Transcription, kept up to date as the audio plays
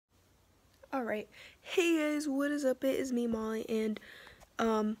Alright, hey guys, what is up? It is me, Molly, and,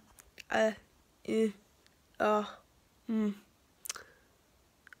 uh, eh, uh,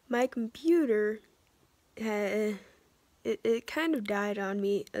 my computer, it kind of died on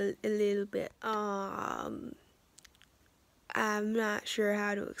me a little bit. I'm not sure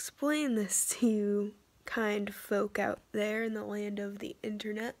how to explain this to you kind folk out there in the land of the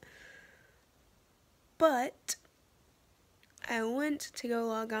internet, but I went to go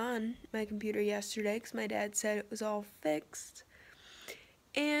log on my computer yesterday because my dad said it was all fixed.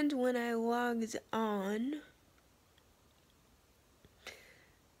 And when I logged on,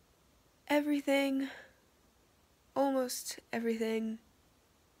 almost everything,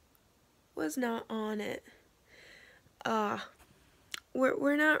 was not on it.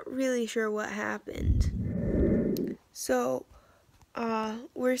 We're not really sure what happened. So,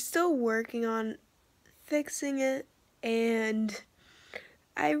 we're still working on fixing it, and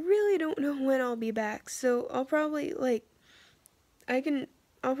I really don't know when I'll be back. So I'll probably,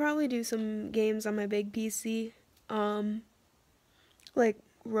 I'll probably do some games on my big PC, like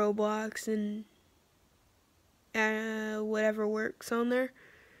Roblox and whatever works on there.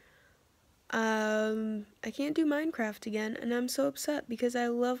 I can't do Minecraft again, and I'm so upset because I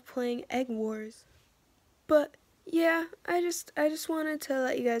love playing Egg Wars. But yeah, I just wanted to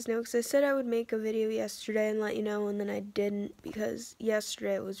let you guys know because I said I would make a video yesterday and let you know, and then I didn't because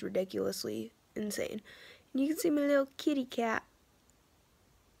yesterday was ridiculously insane. And you can see my little kitty cat.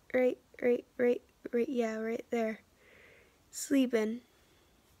 Right there. Sleeping.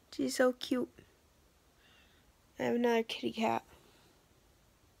 She's so cute. I have another kitty cat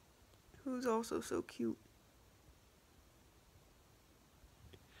who's also so cute.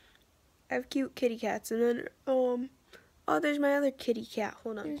 I have cute kitty cats, and then, oh, there's my other kitty cat.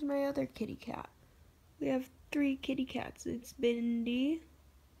 Hold on. There's my other kitty cat. We have 3 kitty cats. It's Bindi.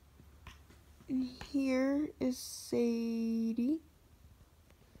 And here is Sadie.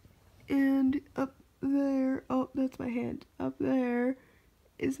 And up there, oh, that's my hand. Up there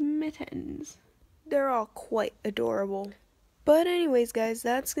is Mittens. They're all quite adorable. But anyways, guys,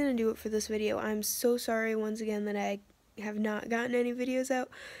 that's going to do it for this video. I'm so sorry once again that I have not gotten any videos out.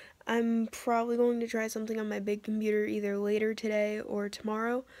 I'm probably going to try something on my big computer either later today or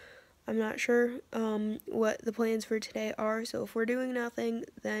tomorrow. I'm not sure what the plans for today are, so if we're doing nothing,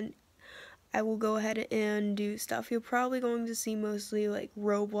 then I will go ahead and do stuff. You're probably going to see mostly like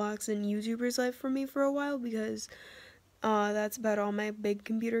Roblox and YouTubers live from me for a while because that's about all my big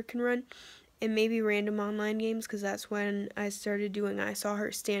computer can run. And maybe random online games because that's when I started doing I Saw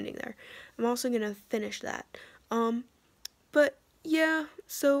Her Standing There. I'm also going to finish that. But yeah,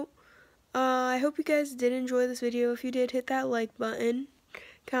 so I hope you guys did enjoy this video. If you did, hit that like button.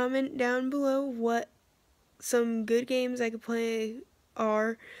 Comment down below what some good games I could play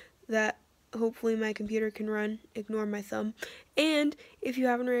are that hopefully my computer can run. Ignore my thumb. And if you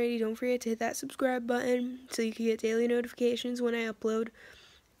haven't already, don't forget to hit that subscribe button so you can get daily notifications when I upload.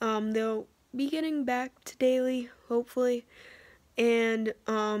 They'll be getting back to daily, hopefully, and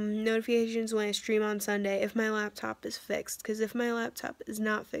notifications when I stream on Sunday if my laptop is fixed, because if my laptop is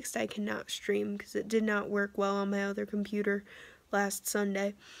not fixed, I cannot stream because it did not work well on my other computer last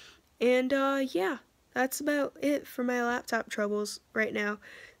Sunday. And yeah, that's about it for my laptop troubles right now.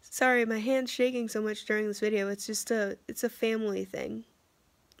 Sorry, my hand's shaking so much during this video. It's just it's a family thing,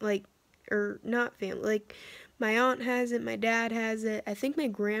 like, or not family, like, my aunt has it, my dad has it, I think my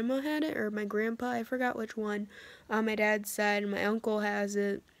grandma had it, or my grandpa, I forgot which one, on my dad's side, my uncle has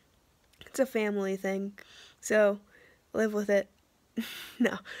it. It's a family thing, so live with it.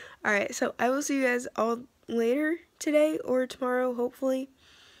 No. Alright, so I will see you guys all later today or tomorrow, hopefully.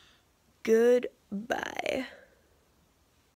 Goodbye.